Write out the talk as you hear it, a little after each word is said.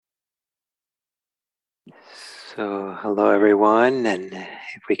So, hello everyone, and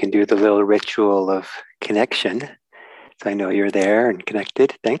if we can do the little ritual of connection, so I know you're there and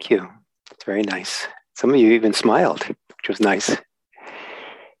connected. Thank you. It's very nice. Some of you even smiled, which was nice.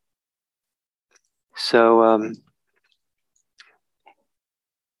 So,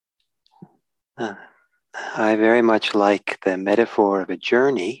 I very much like the metaphor of a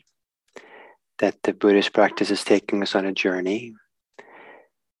journey, that the Buddhist practice is taking us on a journey.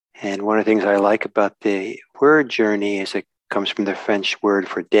 And one of the things I like about the word journey is it comes from the French word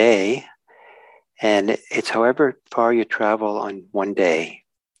for day. And it's however far you travel on one day.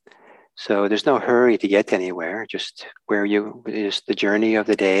 So there's no hurry to get anywhere, just just the journey of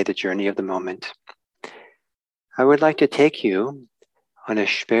the day, the journey of the moment. I would like to take you on a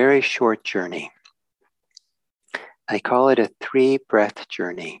very short journey. I call it a 3-breath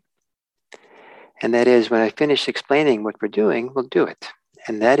journey. And that is, when I finish explaining what we're doing, we'll do it.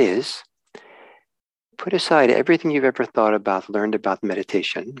 And that is, put aside everything you've ever thought about, learned about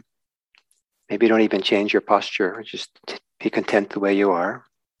meditation. Maybe don't even change your posture, just be content the way you are.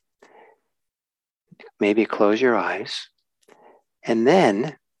 Maybe close your eyes. And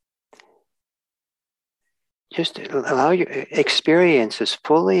then just allow your experience as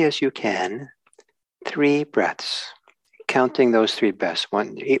fully as you can 3 breaths, counting those 3 breaths,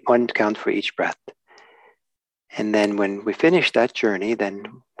 one count for each breath. And then when we finish that journey, then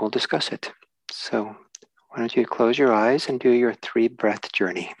we'll discuss it. So why don't you close your eyes and do your 3-breath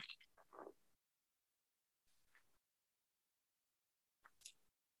journey.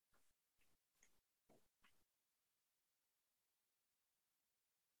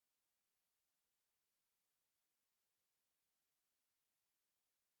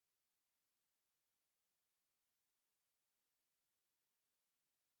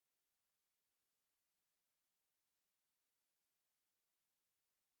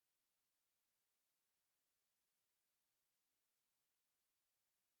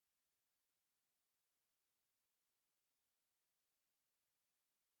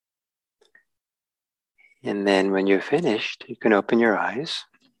 And then when you're finished, you can open your eyes.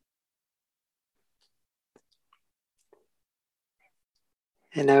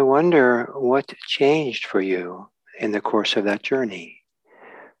 And I wonder what changed for you in the course of that journey.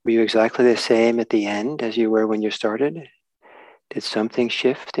 Were you exactly the same at the end as you were when you started? Did something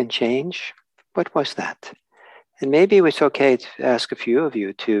shift and change? What was that? And maybe it's okay to ask a few of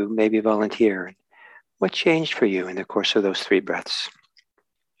you to maybe volunteer. What changed for you in the course of those 3 breaths?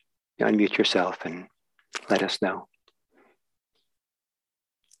 You unmute yourself and let us know.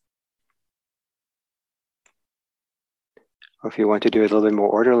 Or if you want to do it a little bit more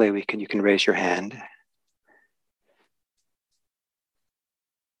orderly, you can raise your hand.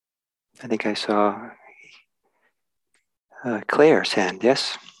 I think I saw Claire's hand.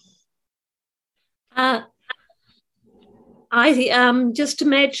 Yes? I just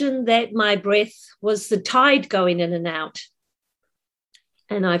imagine that my breath was the tide going in and out.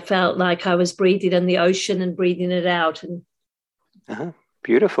 And I felt like I was breathing in the ocean and breathing it out. And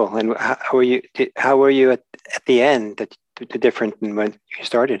beautiful. And how were you at the end, the different than when you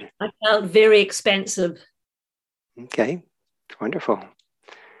started? I felt very expansive. Okay, wonderful.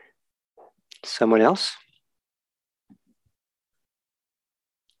 Someone else?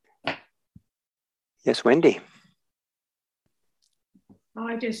 Yes, Wendy.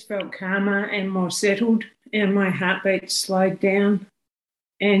 I just felt calmer and more settled, and my heartbeat slowed down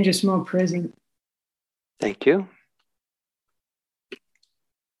and just more present. Thank you.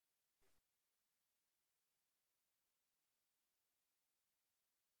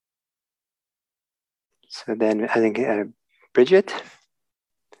 So then I think Bridget?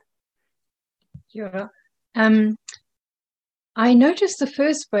 Yeah. I noticed the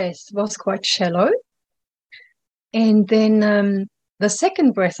first breath was quite shallow. And then the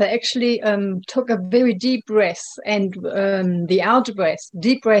second breath, I actually took a very deep breath, and the out breath,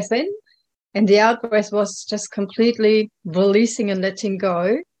 deep breath in, and the out breath was just completely releasing and letting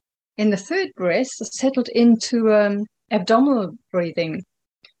go. And the third breath settled into abdominal breathing,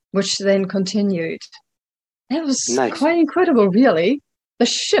 which then continued. That was nice. Quite incredible, really, the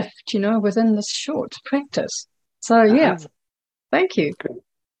shift, within this short practice. So, yeah, thank you. Good.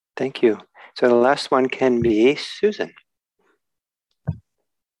 Thank you. So the last one can be Susan.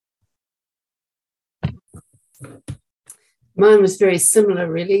 Mine was very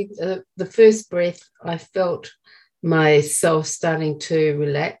similar, really. The first breath, I felt myself starting to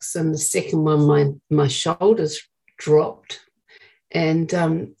relax, and the second one, my shoulders dropped, and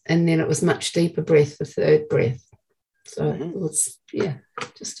then it was much deeper breath, the third breath. So it was,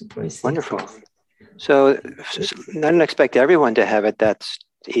 just a process. Wonderful. So I don't expect everyone to have it that's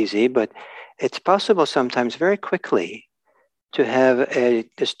easy, but it's possible sometimes very quickly to have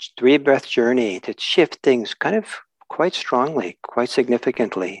this 3-breath journey to shift things kind of quite strongly, quite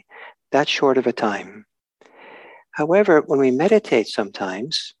significantly, that short of a time. However, when we meditate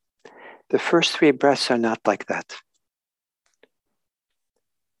sometimes, the first 3 breaths are not like that.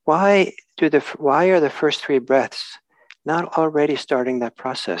 Why are the first 3 breaths not already starting that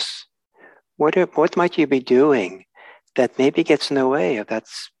process? What might you be doing that maybe gets in the way of that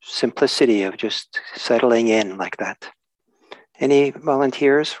simplicity of just settling in like that? Any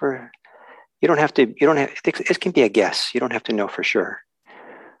volunteers for? You don't have. It can be a guess. You don't have to know for sure.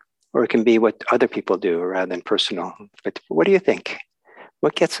 Or it can be what other people do rather than personal. But what do you think?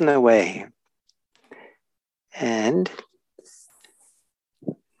 What gets in the way? And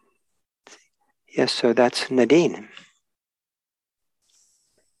yes, so that's Nadine.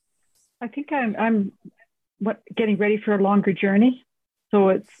 I think I'm getting ready for a longer journey. So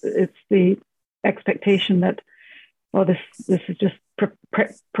it's the expectation that, well, this is just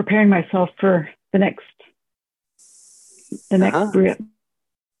preparing myself for the next breath.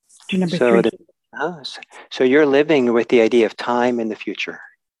 Number 3. So you're living with the idea of time in the future.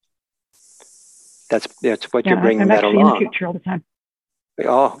 That's what you're bringing that along. I'm actually in the future all the time.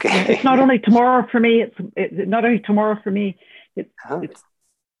 Oh, okay. Yeah, it's not only tomorrow for me. It's not only tomorrow for me. Yeah.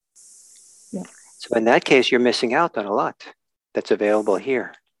 So in that case, you're missing out on a lot that's available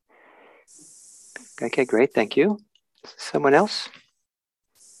here. Okay, great. Thank you. Someone else?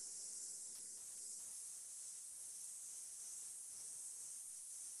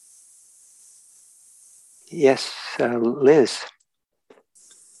 Yes, Liz.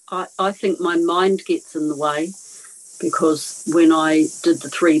 I think my mind gets in the way, because when I did the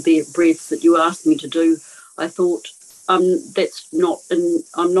 3 breaths that you asked me to do, I thought, I'm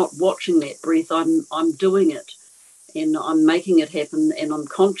not watching that breath. I'm doing it, and I'm making it happen, and I'm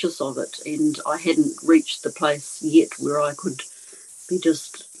conscious of it. And I hadn't reached the place yet where I could be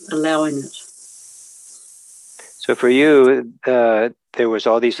just allowing it. So for you, there was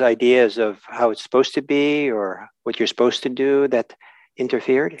all these ideas of how it's supposed to be or what you're supposed to do that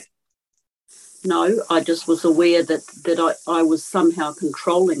interfered? No, I just was aware that I was somehow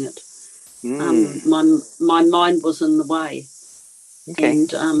controlling it. My mind was in the way. Okay.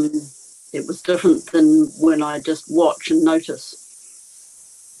 And it was different than when I just watch and notice.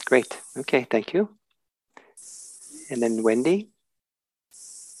 Great. Okay, thank you. And then Wendy?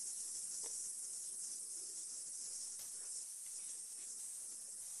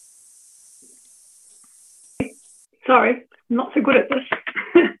 Sorry, I'm not so good at this.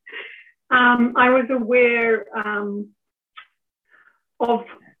 I was aware of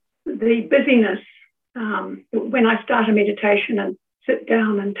the busyness when I start a meditation and sit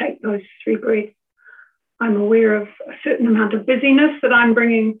down and take those 3 breaths. I'm aware of a certain amount of busyness that I'm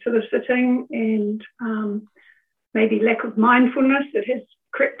bringing to the sitting, and maybe lack of mindfulness that has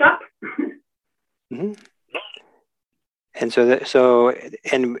crept up. Mm-hmm.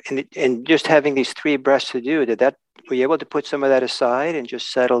 And and just having these 3 breaths to do, were you able to put some of that aside and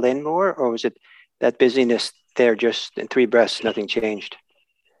just settle in more, or was it that busyness there just in 3 breaths, nothing changed?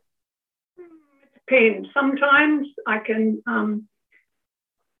 It depends. Sometimes I can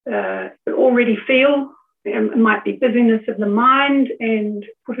already feel it might be busyness of the mind, and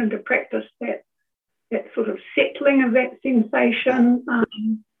put into practice that sort of settling of that sensation.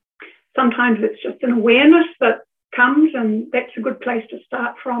 Sometimes it's just an awareness that comes, and that's a good place to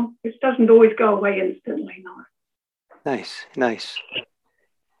start from. It doesn't always go away instantly, no. Nice.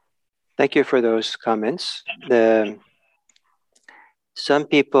 Thank you for those comments. Some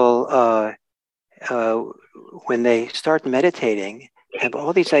people, when they start meditating, have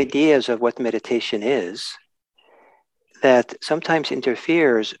all these ideas of what meditation is that sometimes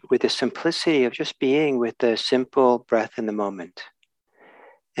interferes with the simplicity of just being with the simple breath in the moment.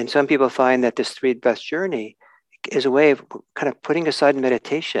 And some people find that this 3-breath journey is a way of kind of putting aside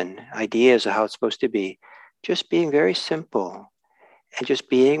meditation, ideas of how it's supposed to be, just being very simple and just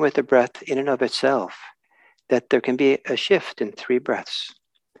being with the breath in and of itself, that there can be a shift in 3 breaths.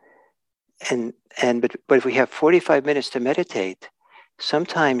 But if we have 45 minutes to meditate,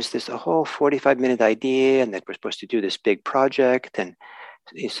 sometimes there's a whole 45-minute idea, and that we're supposed to do this big project, and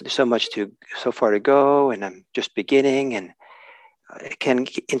there's so far to go, and I'm just beginning, and it can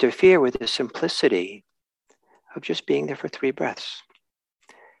interfere with the simplicity of just being there for 3 breaths.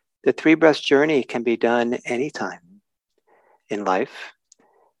 The 3 breaths journey can be done anytime in life.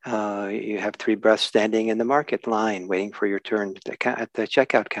 You have 3 breaths standing in the market line, waiting for your turn at the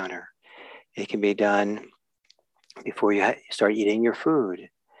checkout counter. It can be done before you start eating your food.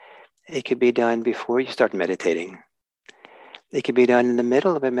 It could be done before you start meditating. It can be done in the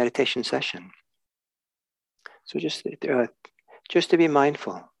middle of a meditation session. So just to be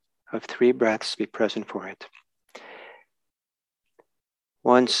mindful of 3 breaths, be present for it.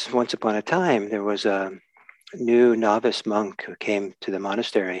 Once upon a time, there was a new novice monk who came to the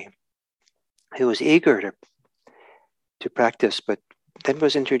monastery who was eager to practice, but then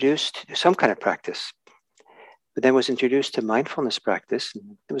was introduced to some kind of practice, but then was introduced to mindfulness practice.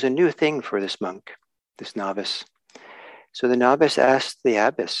 And it was a new thing for this monk, this novice. So the novice asked the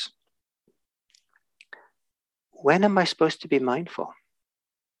abbess, when am I supposed to be mindful?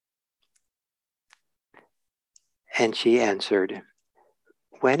 And she answered,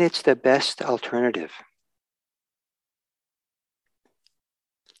 when it's the best alternative.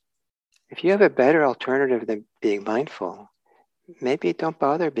 If you have a better alternative than being mindful, maybe don't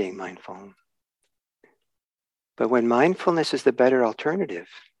bother being mindful. But when mindfulness is the better alternative,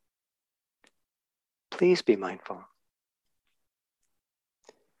 please be mindful.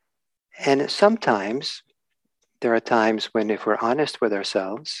 And sometimes, there are times when if we're honest with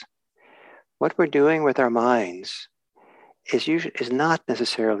ourselves, what we're doing with our minds is not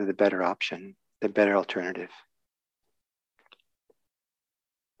necessarily the better option, the better alternative.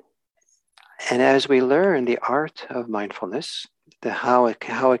 And as we learn the art of mindfulness, how it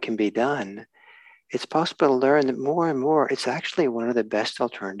can be done, it's possible to learn that more and more, it's actually one of the best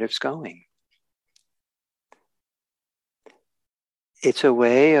alternatives going. It's a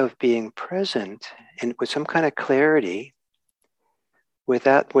way of being present and with some kind of clarity, where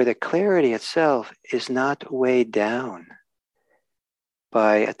the clarity itself is not weighed down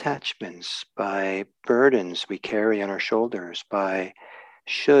by attachments, by burdens we carry on our shoulders, by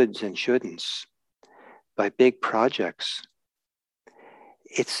shoulds and shouldn'ts, by big projects.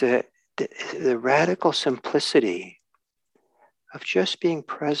 It's the radical simplicity of just being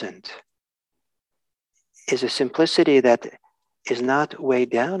present is a simplicity that is not weighed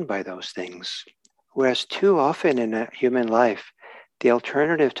down by those things. Whereas too often in a human life, the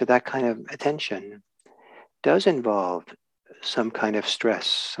alternative to that kind of attention does involve some kind of stress,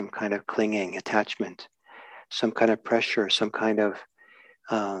 some kind of clinging, attachment, some kind of pressure, some kind of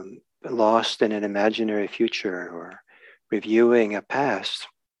lost in an imaginary future or reviewing a past.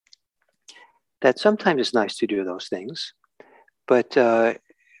 That sometimes it's nice to do those things, but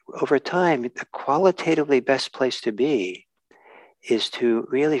over time, the qualitatively best place to be is to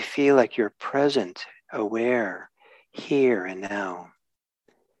really feel like you're present, aware, here and now.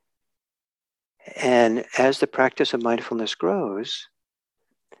 And as the practice of mindfulness grows,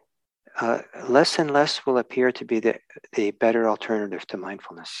 less and less will appear to be the better alternative to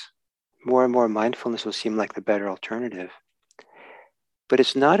mindfulness. More and more mindfulness will seem like the better alternative. But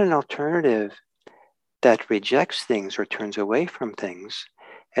it's not an alternative that rejects things or turns away from things.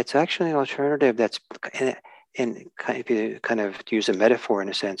 It's actually an alternative that's, if you kind of use a metaphor in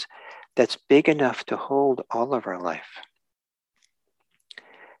a sense, that's big enough to hold all of our life.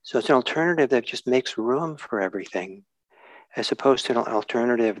 So it's an alternative that just makes room for everything, as opposed to an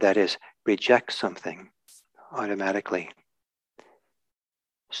alternative that rejects something automatically.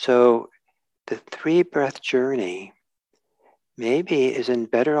 So the 3-breath journey maybe is a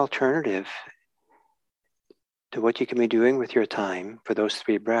better alternative to what you can be doing with your time for those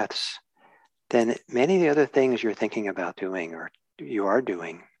 3 breaths than many of the other things you're thinking about doing or you are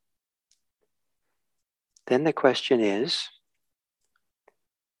doing. Then the question is,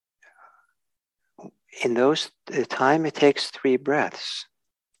 in the time it takes 3 breaths,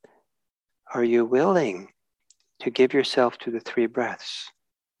 are you willing to give yourself to the 3 breaths?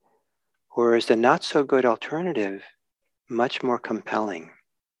 Or is the not so good alternative much more compelling?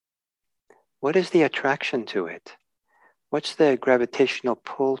 What is the attraction to it? What's the gravitational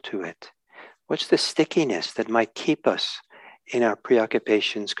pull to it? What's the stickiness that might keep us in our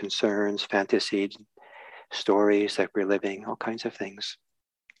preoccupations, concerns, fantasies, stories that we're living, all kinds of things?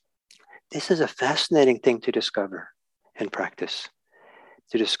 This is a fascinating thing to discover and practice.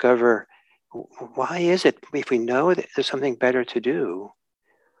 To discover, why is it, if we know that there's something better to do,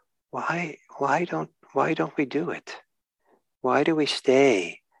 why don't we do it? Why do we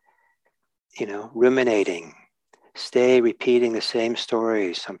stay, ruminating, stay repeating the same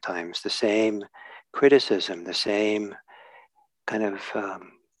stories sometimes, the same criticism, the same kind of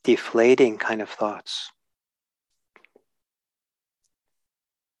deflating kind of thoughts?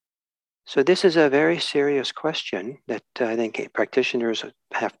 So this is a very serious question that I think practitioners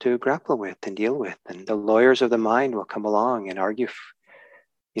have to grapple with and deal with. And the lawyers of the mind will come along and argue,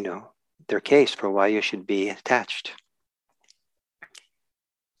 their case for why you should be attached.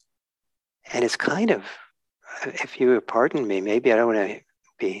 And it's kind of, if you pardon me, maybe I don't want to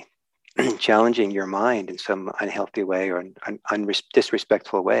be challenging your mind in some unhealthy way or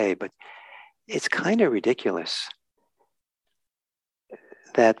disrespectful way, but it's kind of ridiculous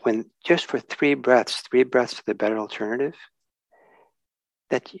that when just for 3 breaths to the better alternative,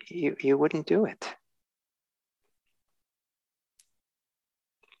 that you wouldn't do it.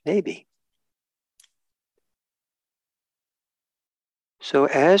 Maybe. So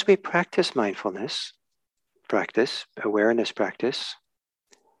as we practice mindfulness, awareness practice,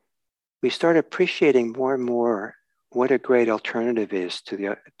 we start appreciating more and more what a great alternative is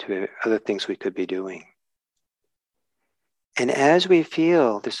to other things we could be doing. And as we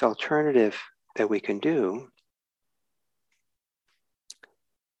feel this alternative that we can do,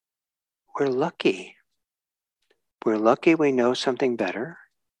 we're lucky. We're lucky we know something better,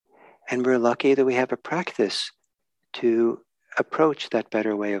 and we're lucky that we have a practice to approach that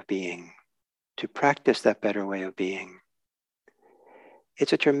better way of being, to practice that better way of being.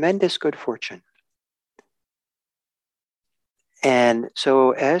 It's a tremendous good fortune. And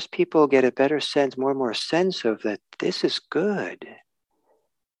so as people get a better sense, more and more sense of that this is good,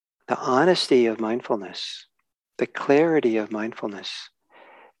 the honesty of mindfulness, the clarity of mindfulness,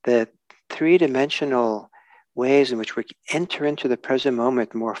 the 3-dimensional ways in which we enter into the present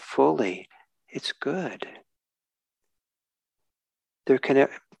moment more fully, it's good. There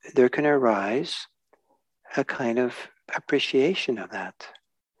can arise a kind of appreciation of that,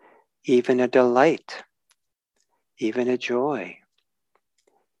 even a delight, even a joy,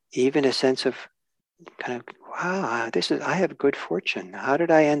 even a sense of kind of, wow, I have good fortune. How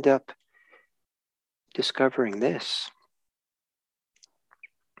did I end up discovering this?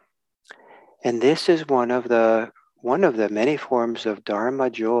 And this is one of the many forms of dharma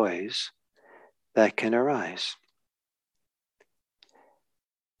joys that can arise.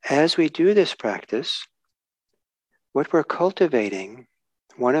 As we do this practice, what we're cultivating,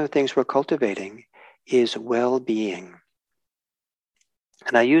 one of the things we're cultivating is well-being.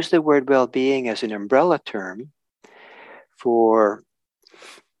 And I use the word well-being as an umbrella term for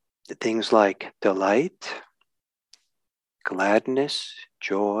things like delight, gladness,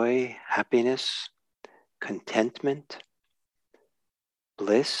 joy, happiness, contentment,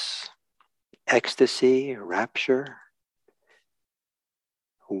 bliss, ecstasy, rapture,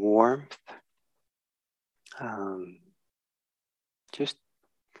 warmth,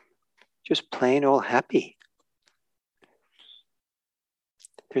 just plain old happy.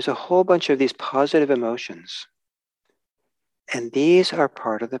 There's a whole bunch of these positive emotions, and these are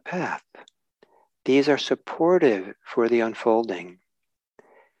part of the path. These are supportive for the unfolding.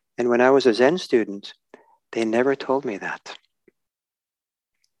 And when I was a Zen student, they never told me that.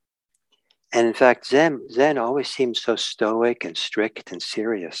 And in fact, Zen always seemed so stoic and strict and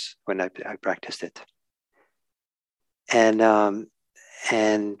serious when I practiced it. And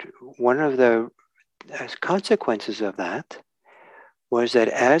one of the consequences of that was that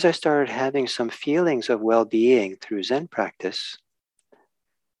as I started having some feelings of well-being through Zen practice,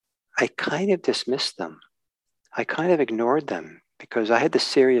 I kind of dismissed them. I kind of ignored them because I had the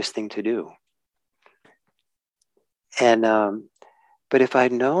serious thing to do. And but if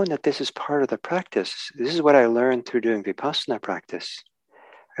I'd known that this is part of the practice, this is what I learned through doing Vipassana practice.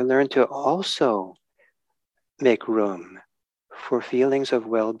 I learned to also make room for feelings of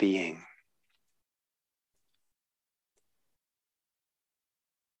well-being.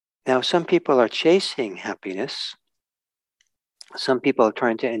 Now, some people are chasing happiness. Some people are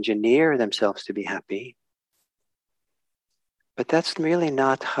trying to engineer themselves to be happy. But that's really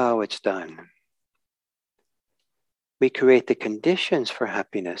not how it's done. We create the conditions for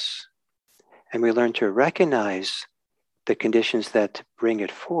happiness, and we learn to recognize the conditions that bring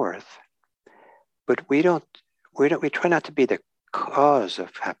it forth. But we try not to be the cause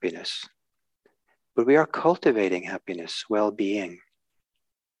of happiness, but we are cultivating happiness, well-being.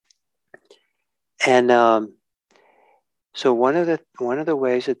 And so one of the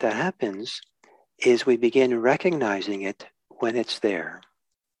ways that happens is we begin recognizing it when it's there.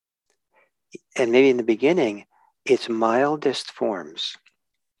 And maybe in the beginning, its mildest forms.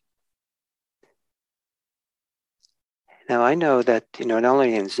 Now I know that not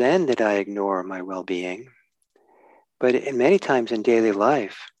only in Zen did I ignore my well-being, but many times in daily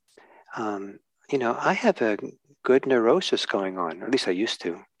life, I have a good neurosis going on, or at least I used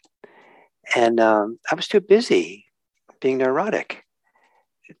to. And I was too busy being neurotic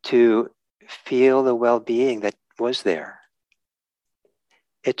to feel the well-being that was there.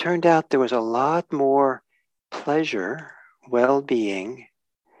 It turned out there was a lot more pleasure, well-being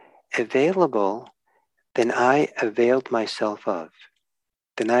available than I availed myself of,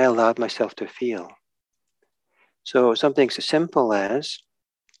 than I allowed myself to feel. So something so simple as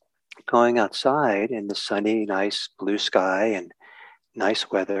going outside in the sunny, nice blue sky and nice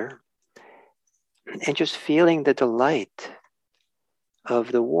weather, and just feeling the delight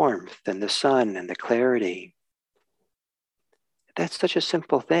of the warmth and the sun and the clarity. That's such a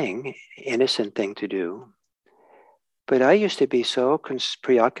simple thing, innocent thing to do. But I used to be so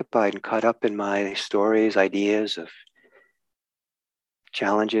preoccupied and caught up in my stories, ideas of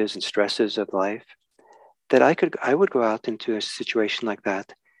challenges and stresses of life that I would go out into a situation like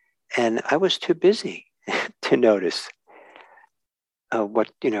that, and I was too busy to notice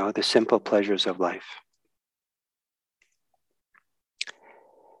the simple pleasures of life.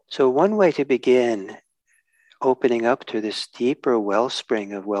 So one way to begin opening up to this deeper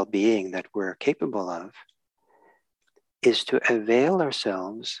wellspring of well-being that we're capable of is to avail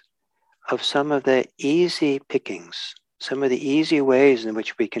ourselves of some of the easy pickings, some of the easy ways in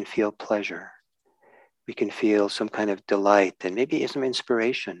which we can feel pleasure. We can feel some kind of delight and maybe some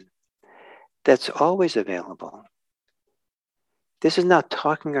inspiration that's always available. This is not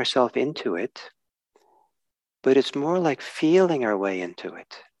talking ourselves into it, but it's more like feeling our way into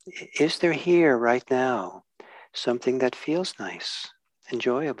it. Is there here right now something that feels nice,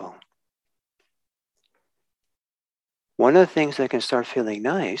 enjoyable? One of the things that can start feeling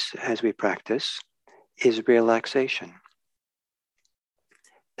nice as we practice is relaxation.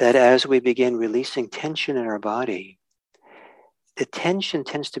 That as we begin releasing tension in our body, the tension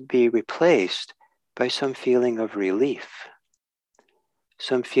tends to be replaced by some feeling of relief,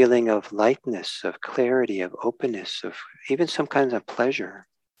 some feeling of lightness, of clarity, of openness, of even some kind of pleasure.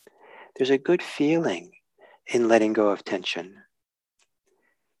 There's a good feeling in letting go of tension.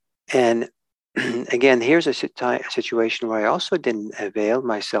 And again, here's a situation where I also didn't avail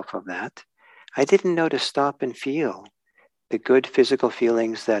myself of that. I didn't know to stop and feel the good physical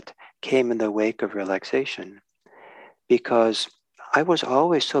feelings that came in the wake of relaxation, because I was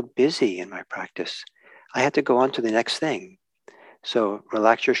always so busy in my practice. I had to go on to the next thing. So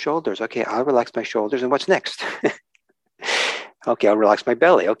relax your shoulders. Okay, I'll relax my shoulders, and what's next? Okay, I'll relax my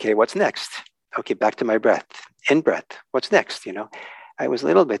belly. Okay, what's next? Okay, back to my breath. In breath. What's next? I was a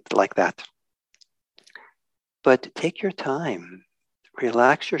little bit like that. But take your time.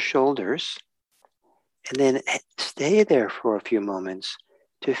 Relax your shoulders, and then stay there for a few moments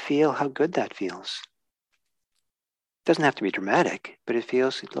to feel how good that feels. It doesn't have to be dramatic, but it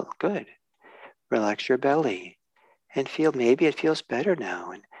feels a little good. Relax your belly and feel maybe it feels better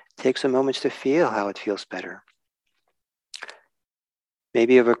now, and take some moments to feel how it feels better.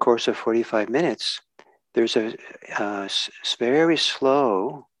 Maybe over a course of 45 minutes, there's a very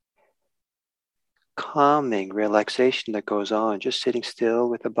slow, calming relaxation that goes on, just sitting still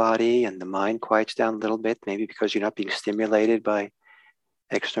with the body, and the mind quiets down a little bit, maybe because you're not being stimulated by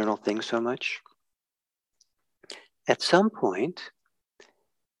external things so much. At some point,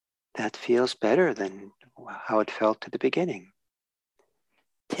 that feels better than how it felt at the beginning.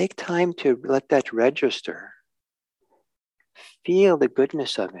 Take time to let that register. Feel the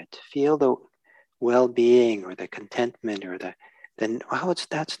goodness of it. Feel the well-being or the contentment or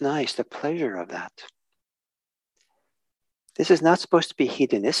that's nice, the pleasure of that. This is not supposed to be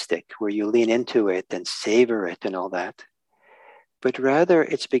hedonistic, where you lean into it and savor it and all that, but rather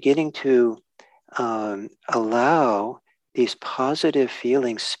it's beginning to allow these positive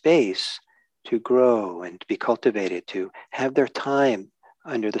feelings space to grow and be cultivated, to have their time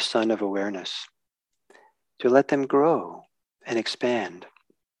under the sun of awareness, to let them grow and expand.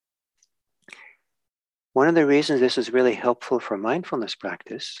 One of the reasons this is really helpful for mindfulness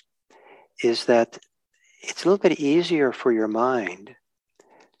practice is that it's a little bit easier for your mind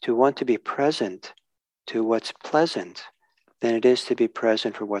to want to be present to what's pleasant than it is to be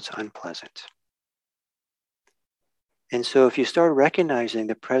present for what's unpleasant. And so if you start recognizing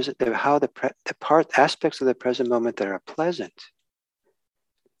aspects of the present moment that are pleasant,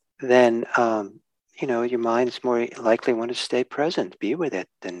 then your mind is more likely want to stay present, be with it,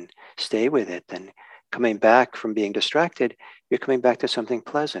 and stay with it. And coming back from being distracted, you're coming back to something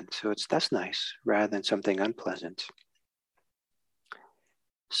pleasant. So that's nice, rather than something unpleasant.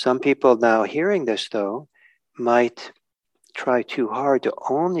 Some people now hearing this, though, might try too hard to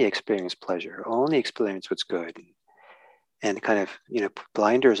only experience pleasure, only experience what's good, and kind of, put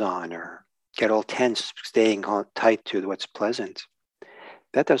blinders on or get all tense, staying all tight to what's pleasant.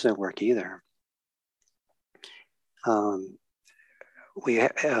 That doesn't work either. We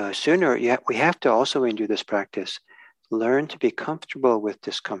have to also, when you do this practice, learn to be comfortable with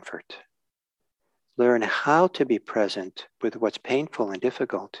discomfort. Learn how to be present with what's painful and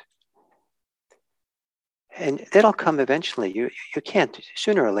difficult. And that'll come eventually. You can't,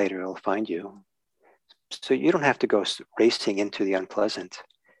 sooner or later it'll find you. So you don't have to go racing into the unpleasant.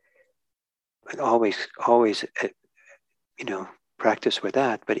 always, practice with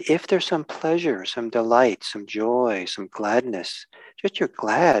that. But if there's some pleasure, some delight, some joy, some gladness, just you're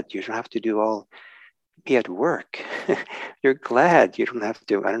glad you don't have to be at work. You're glad you don't have to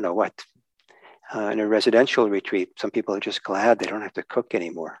do, I don't know what. In a residential retreat, some people are just glad they don't have to cook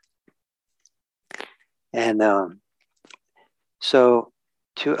anymore. And so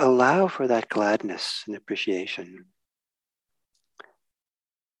to allow for that gladness and appreciation,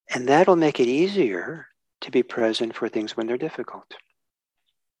 and that'll make it easier to be present for things when they're difficult.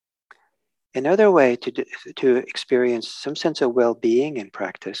 Another way to experience some sense of well-being in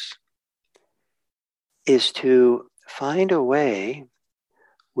practice is to find a way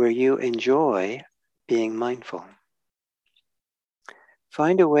where you enjoy being mindful.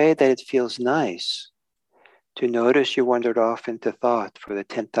 Find a way that it feels nice to notice you wandered off into thought for the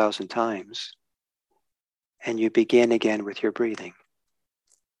 10,000 times, and you begin again with your breathing.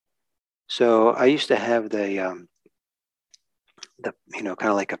 So I used to have the kind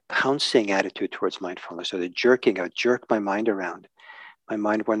of like a pouncing attitude towards mindfulness. So the jerking, I would jerk my mind around. My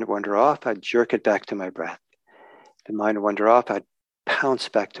mind would wander off, I'd jerk it back to my breath. The mind would wander off, I'd pounce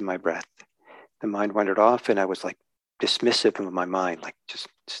back to my breath. The mind wandered off and I was like dismissive of my mind, like just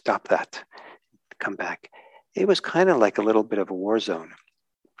stop that, come back. It was kind of like a little bit of a war zone.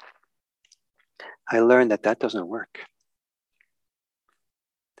 I learned that doesn't work.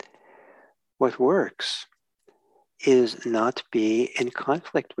 What works is not be in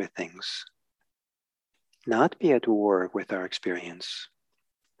conflict with things, not be at war with our experience.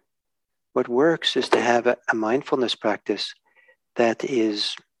 What works is to have a mindfulness practice that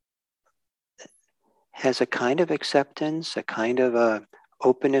has a kind of acceptance, a kind of a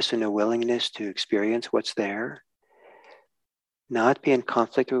openness and a willingness to experience what's there, not be in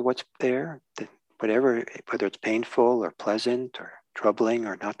conflict with what's there, whether it's painful or pleasant or troubling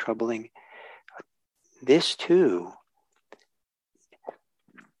or not troubling. This too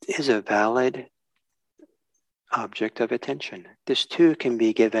is a valid object of attention. This too can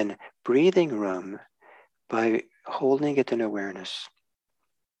be given breathing room by holding it in awareness.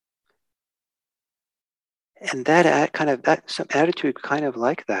 And some attitude kind of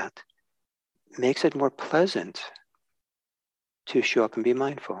like that makes it more pleasant to show up and be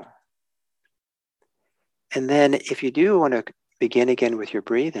mindful. And then if you do want to begin again with your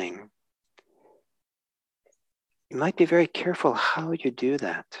breathing, you might be very careful how you do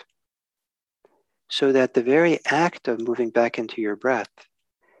that, so that the very act of moving back into your breath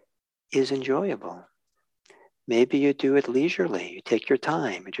is enjoyable. Maybe you do it leisurely, you take your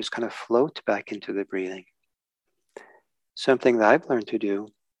time and just kind of float back into the breathing. Something that I've learned to do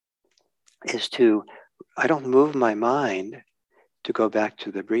is I don't move my mind to go back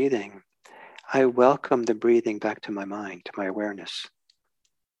to the breathing. I welcome the breathing back to my mind, to my awareness.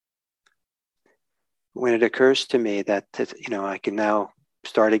 When it occurs to me that I can now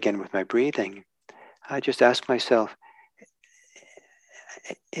start again with my breathing, I just ask myself,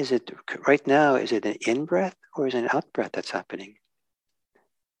 is it an in-breath or is it an out-breath that's happening?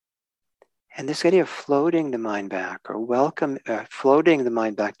 And this idea of floating the mind back or floating the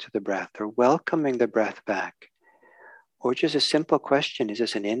mind back to the breath or welcoming the breath back, or just a simple question, is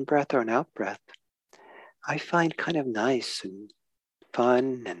this an in-breath or an out-breath? I find kind of nice and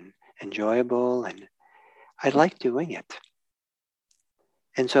fun and enjoyable, and I like doing it.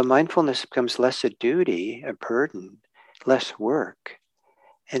 And so mindfulness becomes less a duty, a burden, less work.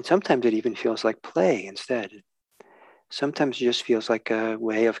 And sometimes it even feels like play instead. Sometimes it just feels like a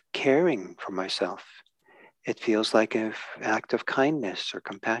way of caring for myself. It feels like an act of kindness or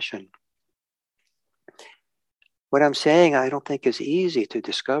compassion. What I'm saying, I don't think is easy to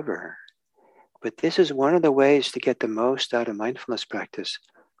discover, but this is one of the ways to get the most out of mindfulness practice,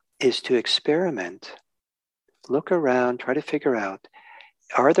 is to experiment, look around, try to figure out,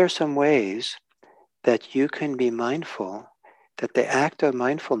 are there some ways that you can be mindful, that the act of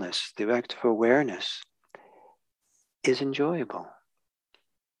mindfulness, the act of awareness, is enjoyable?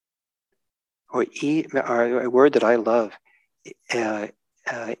 Or a word that I love,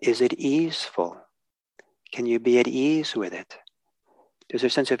 is it easeful? Can you be at ease with it? There's a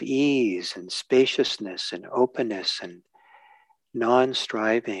sense of ease and spaciousness and openness and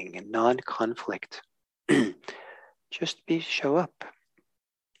non-striving and non-conflict. Just show up.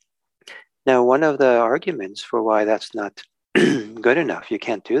 Now, one of the arguments for why that's not good enough, you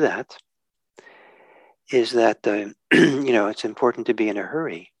can't do that, is that it's important to be in a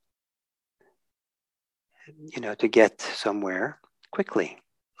hurry, to get somewhere quickly.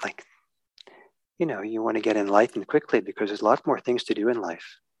 Like, you want to get enlightened quickly because there's a lot more things to do in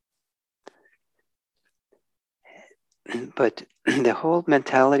life. But the whole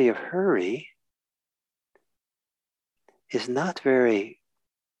mentality of hurry is not very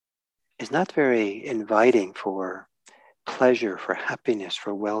inviting for pleasure, for happiness,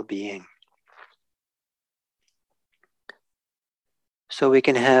 for well-being. So we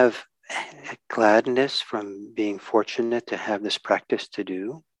can have gladness from being fortunate to have this practice to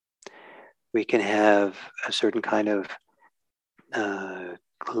do. We can have a certain kind of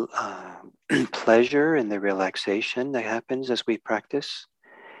pleasure in the relaxation that happens as we practice.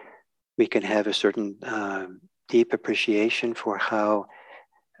 We can have a certain deep appreciation for how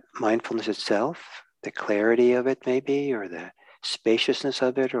mindfulness itself, the clarity of it maybe, or the spaciousness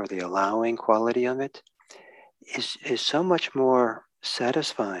of it, or the allowing quality of it, is so much more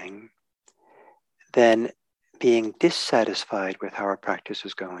satisfying than being dissatisfied with how our practice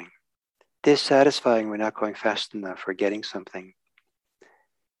is going. Dissatisfying, we're not going fast enough, or getting something.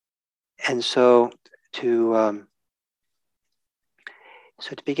 And so to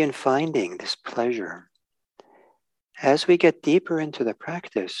begin finding this pleasure, as we get deeper into the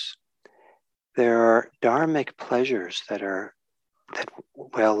practice, there are dharmic pleasures that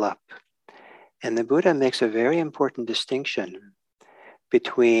well up. And the Buddha makes a very important distinction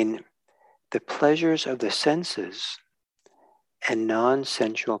between the pleasures of the senses and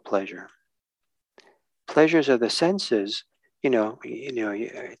non-sensual pleasure. Pleasures of the senses,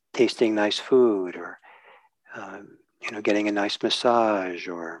 tasting nice food, or getting a nice massage,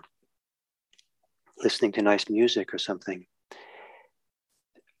 or listening to nice music or something.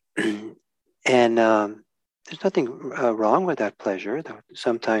 And there's nothing wrong with that pleasure, though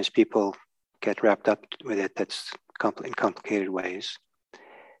sometimes people get wrapped up with it in complicated ways.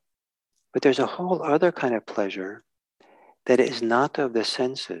 But there's a whole other kind of pleasure that is not of the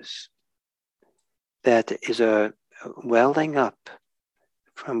senses, that is a welling up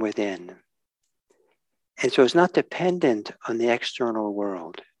from within. And so it's not dependent on the external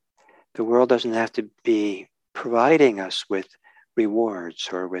world. The world doesn't have to be providing us with rewards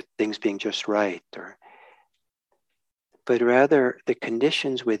or with things being just right, but rather the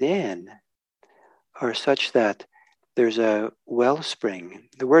conditions within are such that there's a wellspring.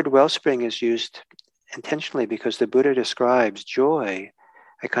 The word wellspring is used intentionally because the Buddha describes joy,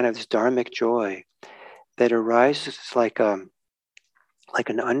 a kind of this dharmic joy that arises like an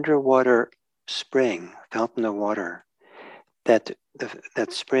underwater spring, fountain of water, that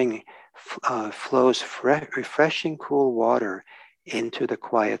spring flows refreshing, cool water into the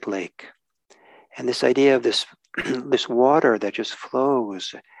quiet lake. And this idea of this this water that just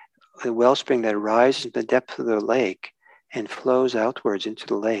flows, a wellspring that rises in the depth of the lake and flows outwards into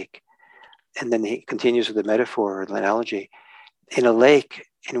the lake. And then he continues with the metaphor or the analogy. In a lake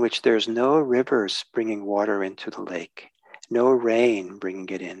in which there's no rivers bringing water into the lake, no rain bringing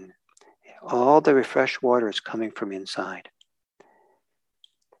it in, all the refreshed water is coming from inside.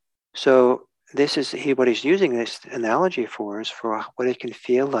 So this is what he's using this analogy for, is for what it can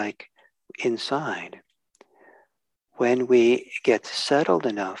feel like inside when we get settled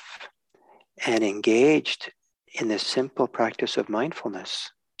enough and engaged in this simple practice of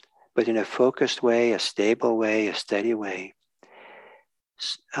mindfulness, but in a focused way, a stable way, a steady way.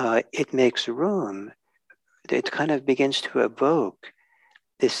 It makes room, it kind of begins to evoke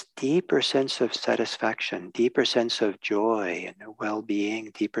this deeper sense of satisfaction, deeper sense of joy and well-being,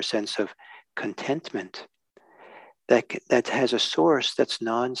 deeper sense of contentment that has a source that's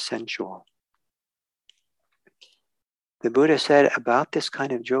non-sensual. The Buddha said about this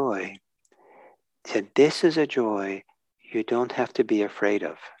kind of joy, that this is a joy you don't have to be afraid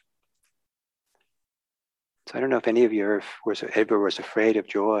of. So I don't know if any of you ever was afraid of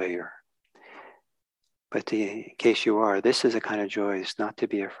joy, but in case you are, this is a kind of joy that's not to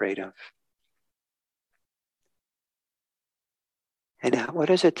be afraid of. And what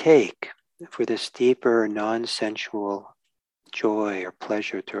does it take for this deeper, non-sensual joy or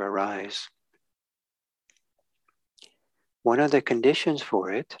pleasure to arise? One of the conditions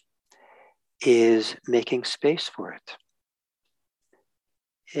for it is making space for it.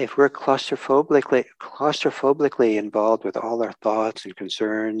 If we're claustrophobically involved with all our thoughts and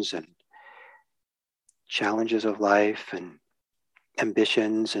concerns and challenges of life and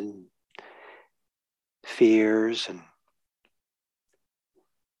ambitions and fears and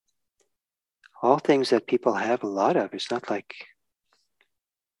all things that people have a lot of, it's not like,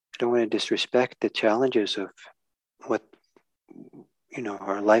 I don't want to disrespect the challenges of what,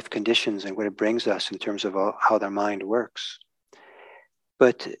 our life conditions and what it brings us in terms of how their mind works.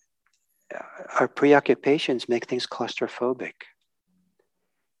 But our preoccupations make things claustrophobic.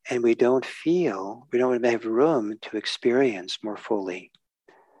 And we don't have room to experience more fully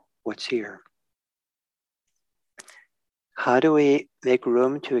what's here. How do we make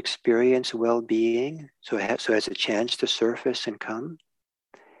room to experience well-being so it has a chance to surface and come?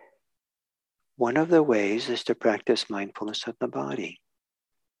 One of the ways is to practice mindfulness of the body.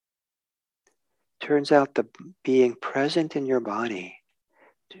 Turns out the being present in your body,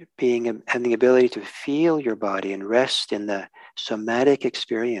 having the ability to feel your body and rest in the somatic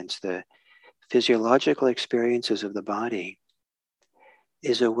experience, the physiological experiences of the body,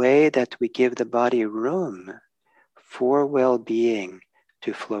 is a way that we give the body room for well-being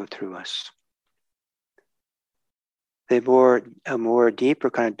to flow through us. A more deeper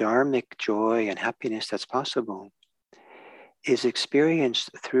kind of dharmic joy and happiness that's possible is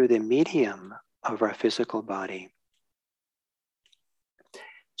experienced through the medium of our physical body.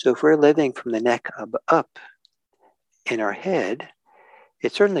 So if we're living from the neck up in our head,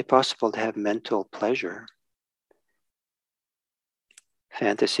 it's certainly possible to have mental pleasure,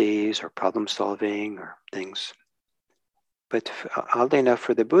 fantasies or problem solving or things. But oddly enough,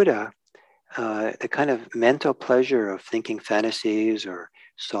 for the Buddha, the kind of mental pleasure of thinking fantasies or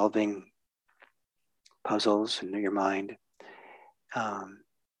solving puzzles in your mind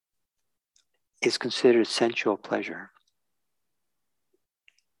is considered sensual pleasure.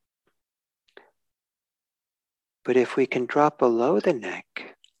 But if we can drop below the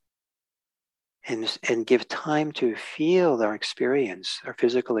neck and give time to feel our experience, our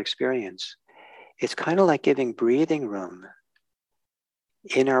physical experience, it's kind of like giving breathing room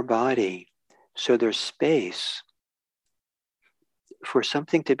in our body so there's space for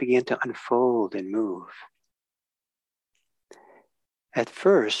something to begin to unfold and move. At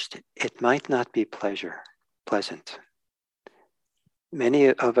first, it might not be pleasant.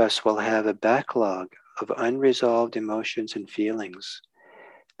 Many of us will have a backlog of unresolved emotions and feelings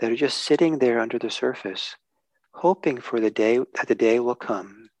that are just sitting there under the surface, hoping for the day that the day will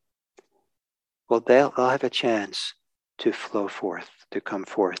come. Well, they'll have a chance to flow forth, to come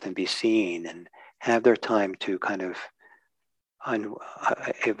forth and be seen and have their time to kind of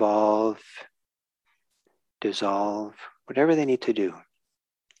evolve, dissolve, whatever they need to do.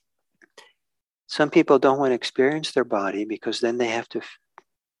 Some people don't want to experience their body because then they have to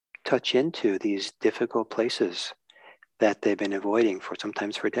touch into these difficult places that they've been avoiding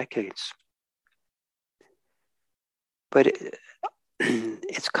sometimes for decades. But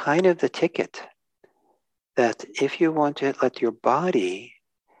it's kind of the ticket that if you want to let your body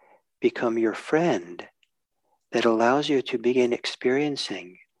become your friend, that allows you to begin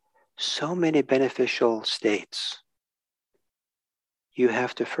experiencing so many beneficial states, you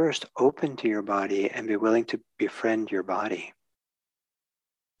have to first open to your body and be willing to befriend your body.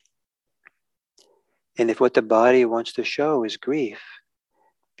 And if what the body wants to show is grief,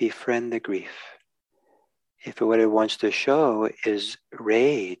 befriend the grief. If what it wants to show is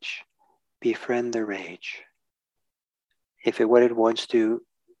rage, befriend the rage. If what it wants to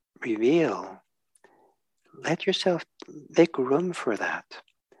reveal, let yourself make room for that.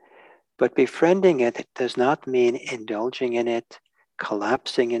 But befriending it does not mean indulging in it,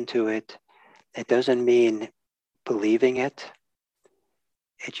 collapsing into it. It doesn't mean believing it.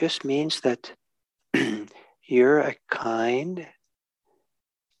 It just means that you're a kind,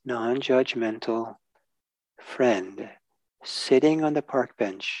 non-judgmental friend sitting on the park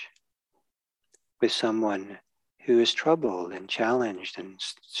bench with someone who is troubled and challenged and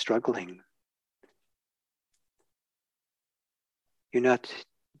struggling. You're not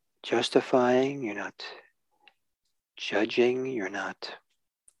justifying, you're not judging, you're not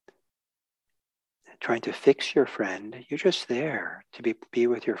trying to fix your friend. You're just there to be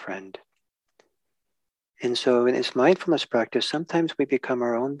with your friend. And so in this mindfulness practice, sometimes we become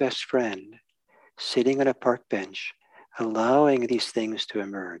our own best friend, sitting on a park bench, allowing these things to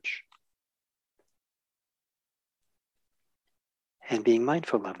emerge and being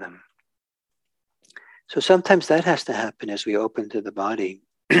mindful of them. So sometimes that has to happen as we open to the body.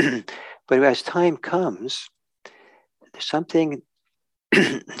 But as time comes, there's something,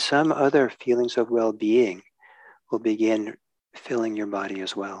 some other feelings of well-being will begin filling your body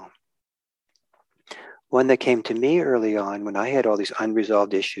as well. One that came to me early on when I had all these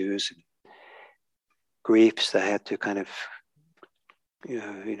unresolved issues, and griefs that I had to kind of,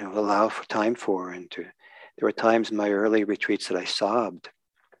 allow for time for, there were times in my early retreats that I sobbed.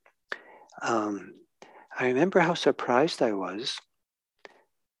 I remember how surprised I was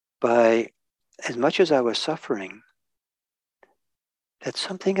by, as much as I was suffering, that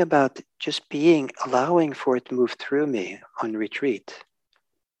something about just allowing for it to move through me on retreat.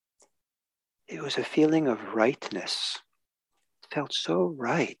 It was a feeling of rightness. It felt so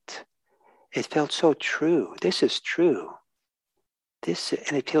right. It felt so true. This is true.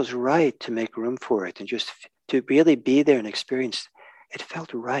 And it feels right to make room for it and just to really be there and experience, it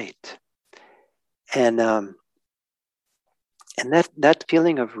felt right. And that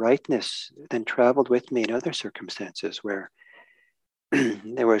feeling of rightness then traveled with me in other circumstances where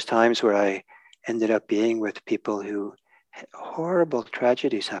there was times where I ended up being with people who had horrible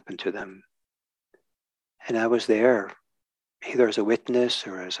tragedies happened to them. And I was there either as a witness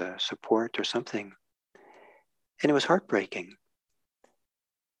or as a support or something. And it was heartbreaking.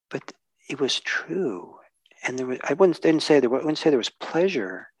 But it was true. And there was, I wouldn't say there was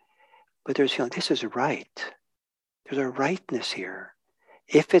pleasure, but there was feeling, this is right. There's a rightness here.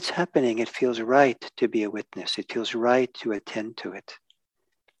 If it's happening, it feels right to be a witness. It feels right to attend to it.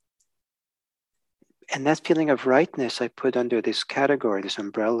 And that feeling of rightness I put under this category, this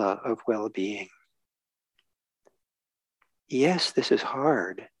umbrella of well-being. Yes, this is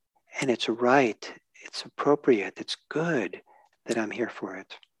hard, and it's right, it's appropriate, it's good that I'm here for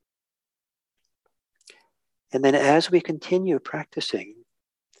it. And then as we continue practicing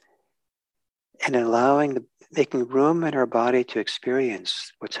and making room in our body to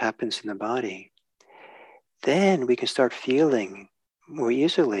experience what happens in the body, then we can start feeling more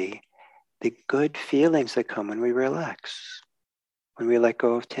easily the good feelings that come when we relax, when we let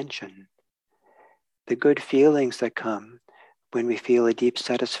go of tension, the good feelings that come when we feel a deep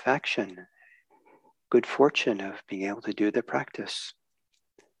satisfaction, good fortune of being able to do the practice,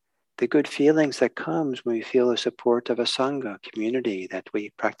 the good feelings that comes when we feel the support of a sangha, community that we're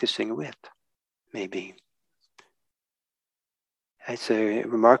practicing with, maybe. It's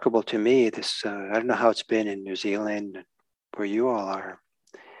remarkable to me, this, I don't know how it's been in New Zealand, where you all are,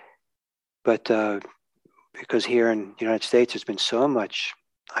 but because here in the United States, there's been so much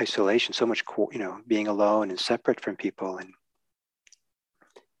isolation, so much, being alone and separate from people. And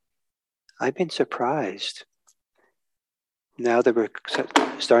I've been surprised now that we're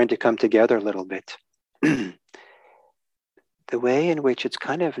starting to come together a little bit. The way in which it's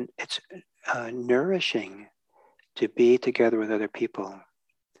nourishing to be together with other people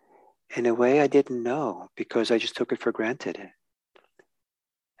in a way I didn't know because I just took it for granted.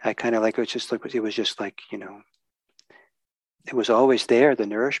 I kind of it was just like, it was always there, the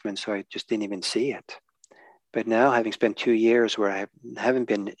nourishment, so I just didn't even see it. But now, having spent 2 years where I haven't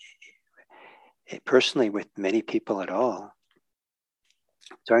been personally with many people at all,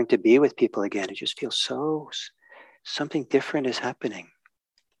 starting to be with people again, it just feels something different is happening.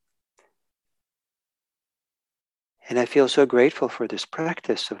 And I feel so grateful for this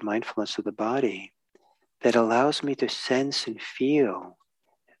practice of mindfulness of the body that allows me to sense and feel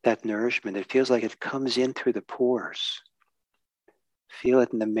that nourishment. It feels like it comes in through the pores. Feel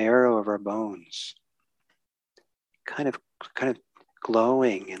it in the marrow of our bones. Kind of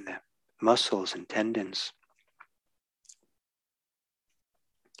glowing in the muscles and tendons.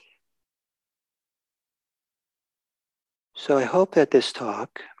 So I hope that this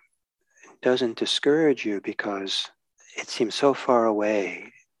talk doesn't discourage you because it seems so far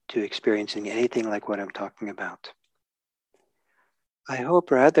away to experiencing anything like what I'm talking about. I hope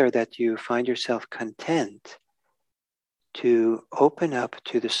rather that you find yourself content to open up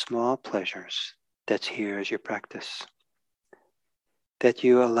to the small pleasures that's here as your practice. That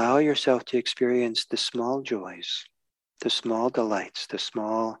you allow yourself to experience the small joys, the small delights, the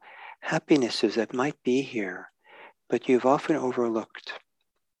small happinesses that might be here, but you've often overlooked.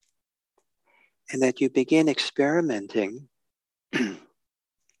 And that you begin experimenting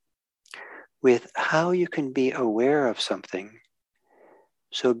with how you can be aware of something.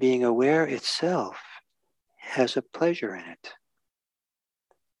 So being aware itself has a pleasure in it.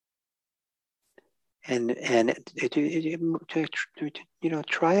 And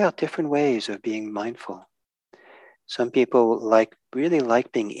try out different ways of being mindful. Some people really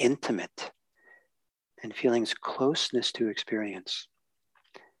like being intimate and feeling closeness to experience.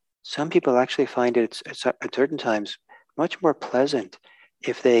 Some people actually find it at certain times much more pleasant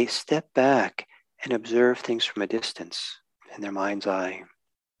if they step back and observe things from a distance in their mind's eye.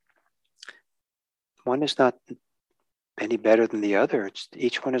 One is not any better than the other.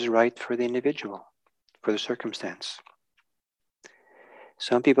 Each one is right for the individual, for the circumstance.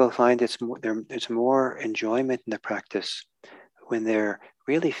 Some people find there's more enjoyment in the practice when they're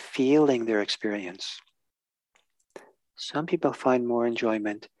really feeling their experience. Some people find more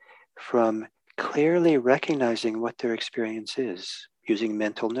enjoyment from clearly recognizing what their experience is, using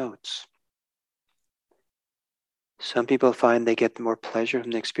mental notes. Some people find they get more pleasure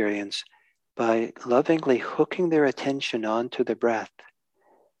from the experience by lovingly hooking their attention onto the breath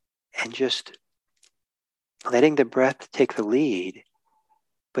and just letting the breath take the lead,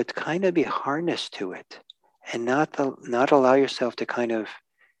 but kind of be harnessed to it and not allow yourself to kind of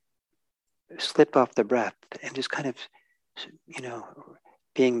slip off the breath and just kind of,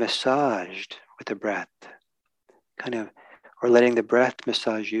 being massaged with the breath, kind of, or letting the breath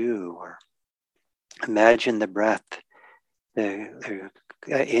massage you, or imagine the breath, the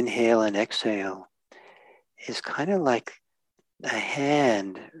inhale and exhale is kind of like a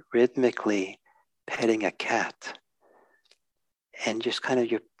hand rhythmically petting a cat. And just kind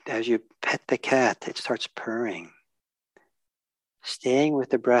of, as you pet the cat, it starts purring. Staying with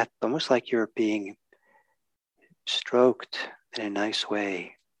the breath, almost like you're being stroked in a nice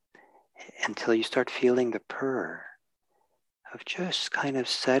way, until you start feeling the purr of just kind of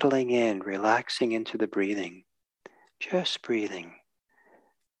settling in, relaxing into the breathing. Just breathing.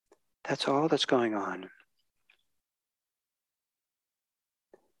 That's all that's going on.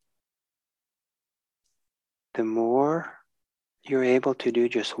 The more you're able to do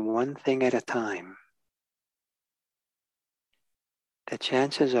just one thing at a time, the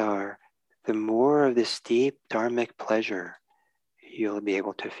chances are the more of this deep dharmic pleasure you'll be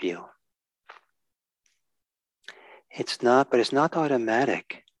able to feel. It's not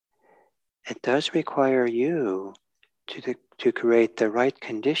automatic. It does require you to create the right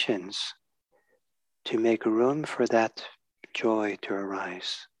conditions to make room for that joy to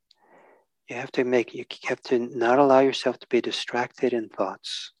arise. You have to not allow yourself to be distracted in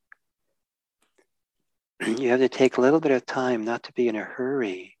thoughts. You have to take a little bit of time not to be in a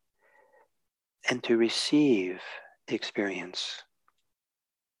hurry and to receive the experience.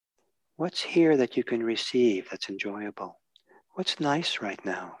 What's here that you can receive that's enjoyable? What's nice right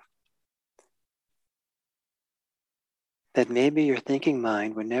now? That maybe your thinking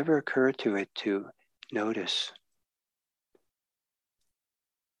mind would never occur to it to notice.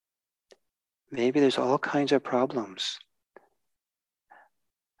 Maybe there's all kinds of problems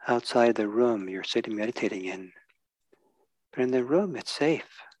outside the room you're sitting meditating in. But in the room, it's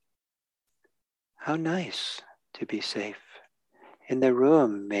safe. How nice to be safe. In the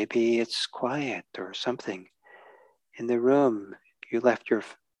room, maybe it's quiet or something. In the room, you left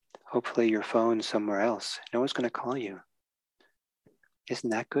hopefully your phone somewhere else. No one's going to call you. Isn't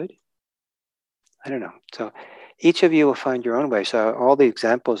that good? I don't know. So each of you will find your own way. So all the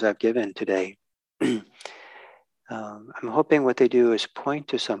examples I've given today, I'm hoping what they do is point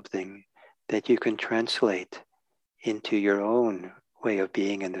to something that you can translate into your own way of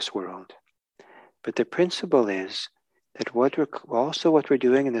being in this world. But the principle is that what we're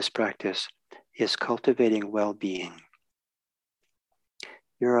doing in this practice is cultivating well-being.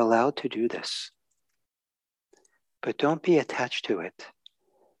 You're allowed to do this. But don't be attached to it.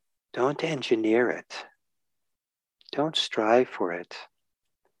 Don't engineer it. Don't strive for it.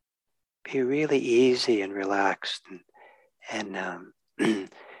 Be really easy and relaxed, and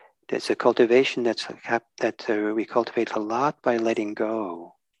it's a cultivation that we cultivate a lot by letting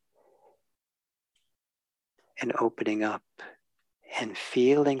go and opening up and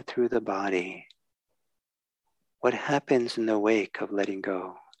feeling through the body what happens in the wake of letting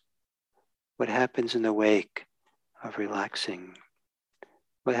go, what happens in the wake of relaxing,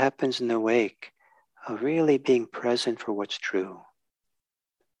 what happens in the wake of really being present for what's true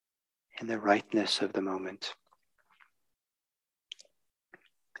in the rightness of the moment.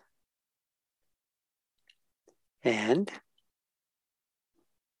 And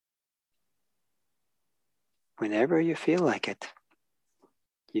whenever you feel like it,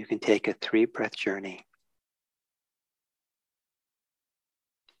 you can take a 3-breath journey.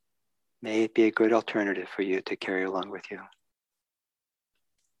 May it be a good alternative for you to carry along with you.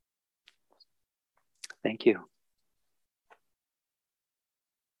 Thank you.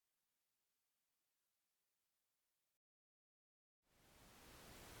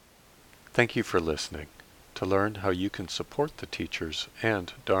 Thank you for listening. To learn how you can support the teachers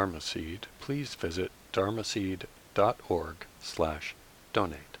and Dharma Seed, please visit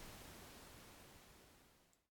dharmaseed.org/donate.